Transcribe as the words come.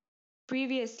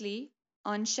Previously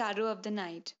on Shadow of the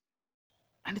Night.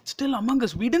 And it's still among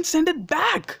us. We didn't send it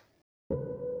back.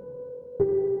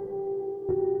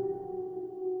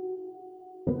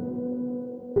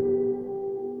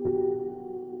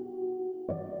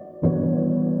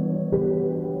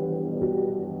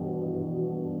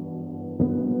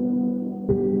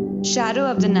 Shadow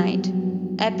of the Night,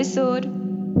 Episode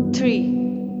 3.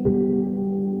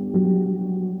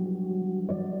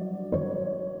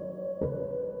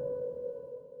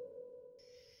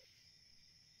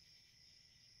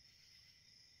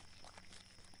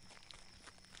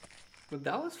 But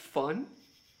that was fun.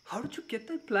 How did you get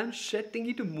that plant shed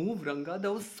thingy to move, Ranga?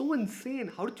 That was so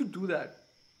insane. How did you do that?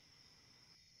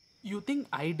 You think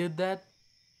I did that?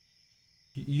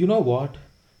 You know what?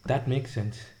 That makes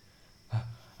sense.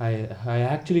 I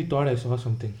actually thought I saw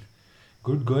something.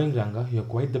 Good going, Ranga. You're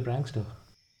quite the prankster.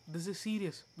 This is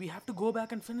serious. We have to go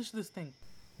back and finish this thing.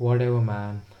 Whatever,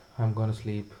 man. I'm gonna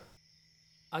sleep.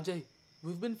 Ajay,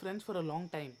 we've been friends for a long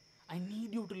time. I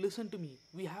need you to listen to me.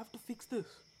 We have to fix this.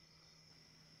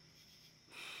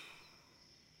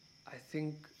 I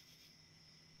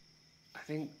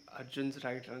think Arjun's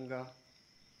right, Ranga.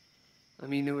 I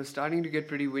mean, it was starting to get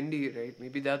pretty windy, right?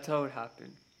 Maybe that's how it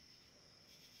happened.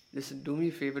 Listen, do me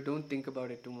a favor, don't think about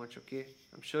it too much, okay?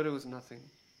 I'm sure it was nothing.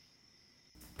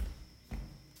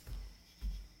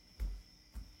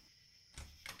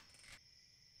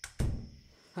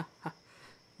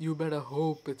 You better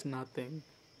hope it's nothing.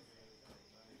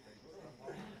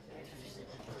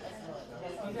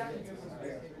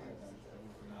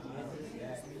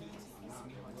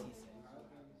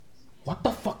 What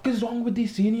the fuck is wrong with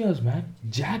these seniors, man?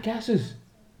 Jackasses.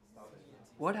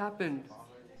 What happened?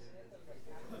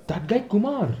 That guy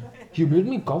Kumar. He made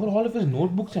me cover all of his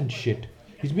notebooks and shit.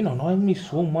 He's been annoying me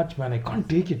so much, man. I can't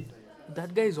take it.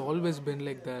 That guy's always been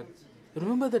like that.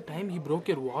 Remember the time he broke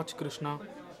your watch, Krishna?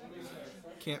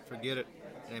 Can't forget it.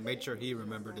 And I made sure he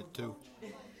remembered it too.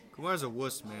 Kumar's a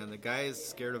wuss, man. The guy is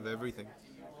scared of everything.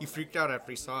 He freaked out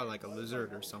after he saw like a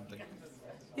lizard or something.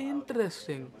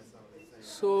 Interesting.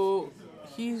 So,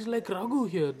 he's like Raghu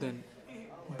here then.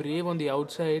 Brave on the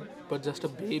outside, but just a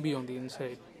baby on the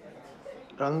inside.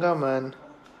 Ranga, man,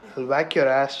 I'll whack your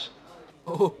ass.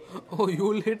 Oh, oh,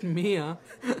 you'll hit me, huh?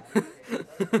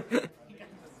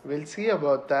 We'll see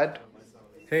about that.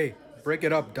 Hey, break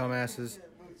it up, dumbasses.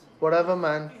 Whatever,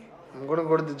 man. I'm gonna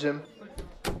go to the gym.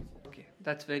 Okay,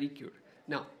 that's very cute.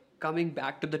 Now, coming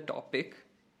back to the topic,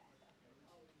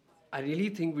 I really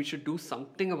think we should do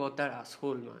something about that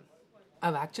asshole, man.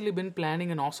 I've actually been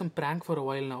planning an awesome prank for a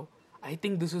while now. I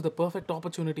think this is the perfect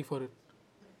opportunity for it.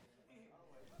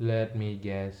 Let me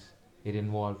guess. It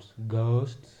involves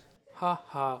ghosts. Ha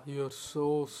ha, you're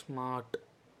so smart.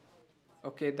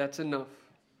 Okay, that's enough.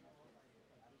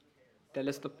 Tell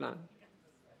us the plan.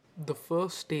 The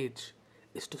first stage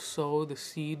is to sow the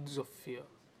seeds of fear.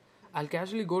 I'll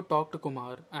casually go talk to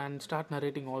Kumar and start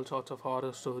narrating all sorts of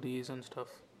horror stories and stuff.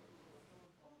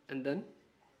 And then?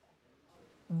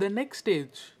 The next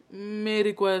stage may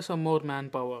require some more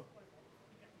manpower.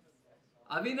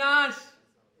 Avinash!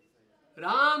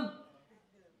 Ram!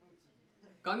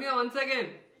 Come here once again.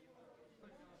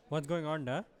 What's going on,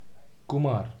 da?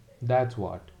 Kumar. That's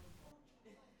what.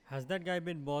 Has that guy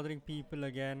been bothering people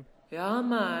again? Yeah,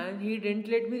 man, he didn't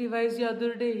let me revise the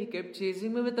other day. He kept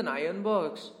chasing me with an iron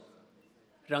box.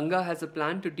 Ranga has a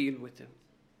plan to deal with him.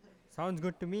 Sounds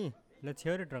good to me. Let's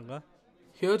hear it, Ranga.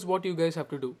 Here's what you guys have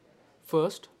to do.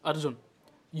 First, Arjun,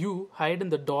 you hide in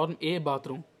the dorm A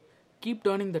bathroom. Keep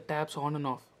turning the taps on and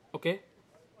off, okay?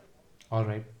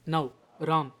 Alright. Now,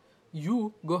 Ram,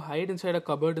 you go hide inside a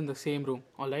cupboard in the same room,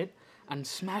 alright? And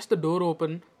smash the door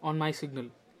open on my signal.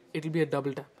 It'll be a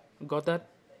double tap. Got that?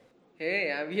 Hey,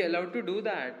 are we allowed to do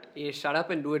that? Hey, shut up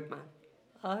and do it, man.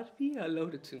 Are we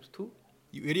allowed, it seems, too?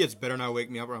 You idiots better not wake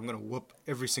me up or I'm gonna whoop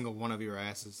every single one of your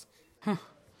asses.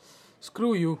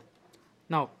 Screw you.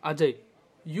 Now, Ajay,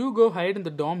 you go hide in the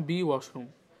dorm B washroom.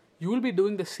 You will be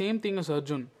doing the same thing as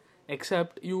Arjun,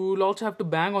 except you will also have to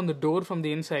bang on the door from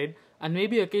the inside and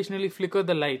maybe occasionally flicker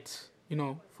the lights,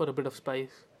 for a bit of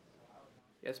spice.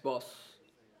 Yes, boss.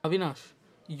 Avinash,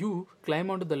 you climb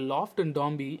onto the loft in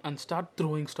dorm B and start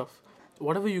throwing stuff.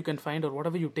 Whatever you can find or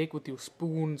whatever you take with you,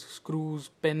 spoons, screws,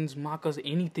 pens, markers,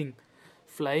 anything.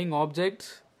 Flying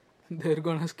objects, they're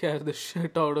gonna scare the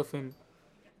shit out of him.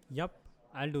 Yup,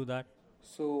 I'll do that.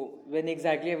 So, when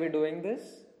exactly are we doing this?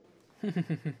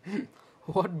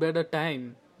 What better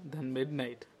time than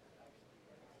midnight?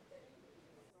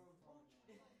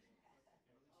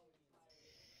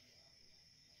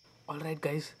 Alright,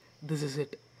 guys, this is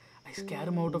it. I scare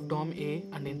him out of Dorm A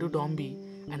and into Dorm B,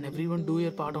 and everyone do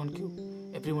your part on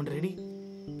cue. Everyone ready?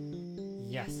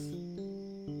 Yes.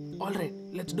 Alright,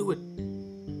 let's do it.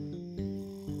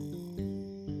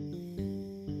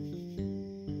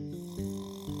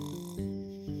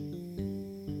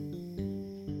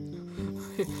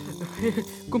 Hey,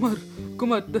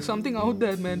 Kumar, there's something out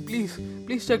there, man. Please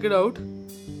check it out.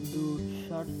 Dude,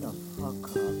 shut the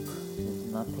fuck up.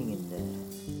 There's nothing in there.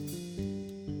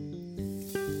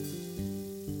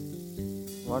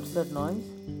 What's that noise?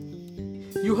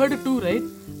 You heard it too, right?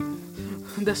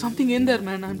 There's something in there,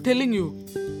 man. I'm telling you.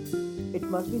 It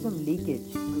must be some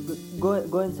leakage.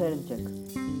 Go inside and check.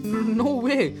 No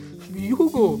way. You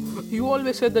go. You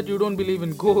always said that you don't believe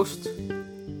in ghosts.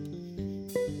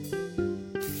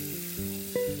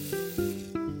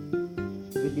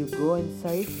 Will you go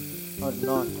inside or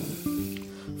not?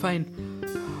 Fine,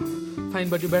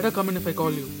 but you better come in if I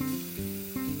call you.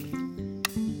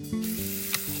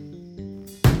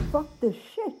 Fuck this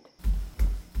shit.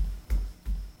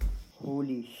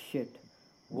 Holy shit.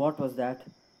 What was that?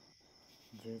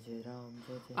 Jai Jai Ram,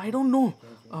 Jai Jai I don't know.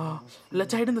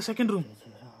 Let's hide in the second room. Jai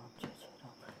Jai Ram, Jai Jai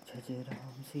Ram, Jai Jai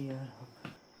Ram, Siya Ram.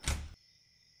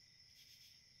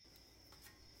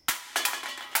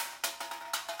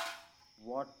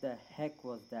 What the heck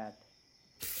was that?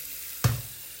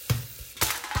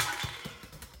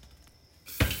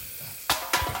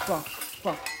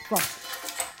 Fuck.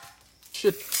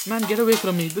 Shit, man, get away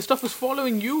from me. This stuff is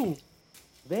following you.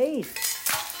 Wait!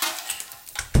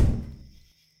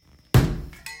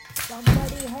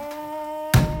 Somebody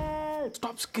help!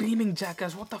 Stop screaming,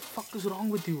 jackass. What the fuck is wrong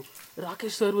with you?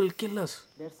 Rakesh sir will kill us.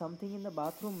 There's something in the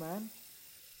bathroom, man.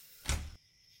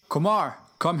 Kumar,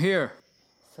 come here.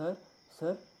 Sir,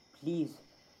 please.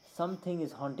 Something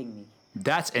is haunting me.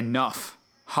 That's enough.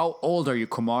 How old are you,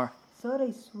 Kumar? Sir,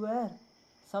 I swear.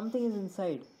 Something is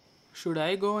inside. Should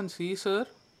I go and see, sir?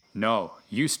 No,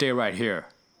 you stay right here.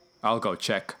 I'll go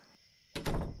check.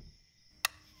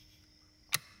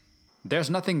 There's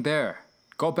nothing there.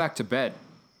 Go back to bed.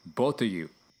 Both of you.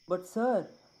 But sir...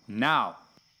 Now.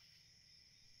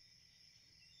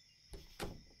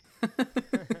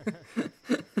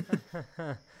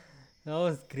 That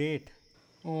was great.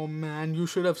 Oh man, you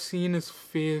should have seen his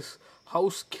face. How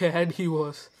scared he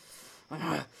was.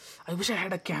 I wish I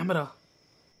had a camera.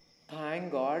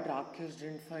 Thank God Rakesh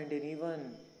didn't find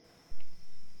anyone.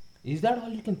 Is that all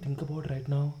you can think about right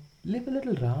now? Live a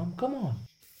little, Ram. Come on.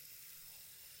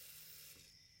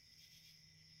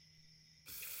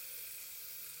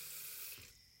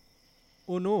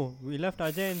 Oh no, we left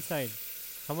Ajay inside.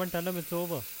 Someone tell him it's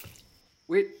over.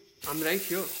 Wait, I'm right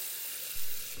here.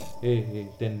 Hey,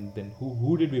 then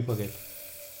who did we forget?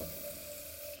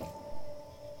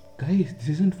 Guys, this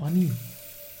isn't funny.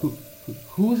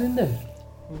 Who's in there?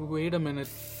 Wait a minute.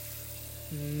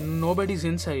 Nobody's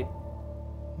inside.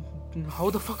 How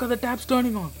the fuck are the taps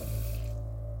turning on?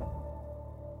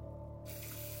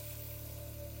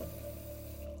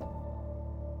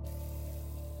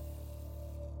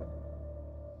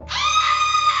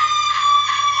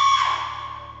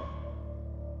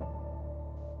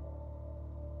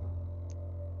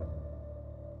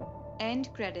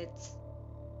 End credits.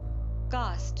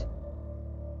 Cast: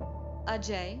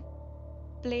 Ajay,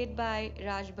 played by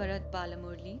Raj Bharat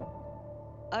Balamurli.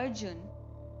 Arjun,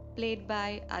 played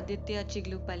by Aditya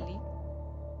Chiglupalli.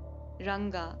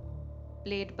 Ranga,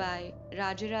 played by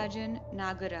Rajarajan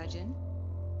Nagarajan.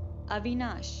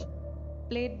 Avinash,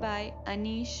 played by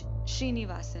Anish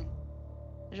Srinivasan.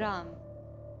 Ram,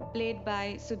 played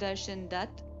by Sudarshan Dutt.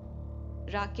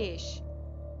 Rakesh,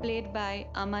 played by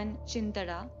Aman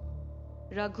Chintada.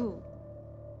 Raghu,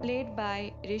 played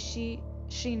by Rishi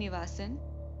Srinivasan.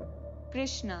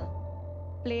 Krishna,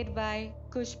 played by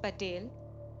Kush Patel.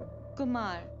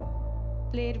 Kumar,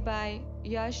 played by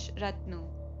Yash Ratnu.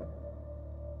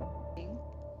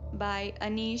 By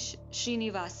Anish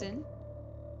Srinivasan.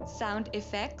 Sound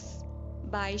effects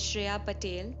by Shreya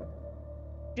Patel.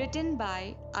 Written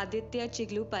by Aditya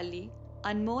Chiglupalli,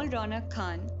 Anmol Ronak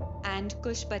Khan, and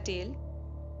Kush Patel.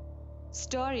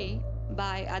 Story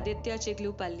by Aditya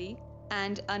Chiglupalli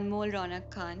and Anmol Ronak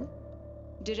Khan.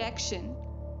 Direction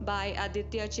by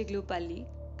Aditya Chiglupalli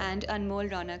and Anmol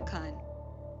Ronak Khan.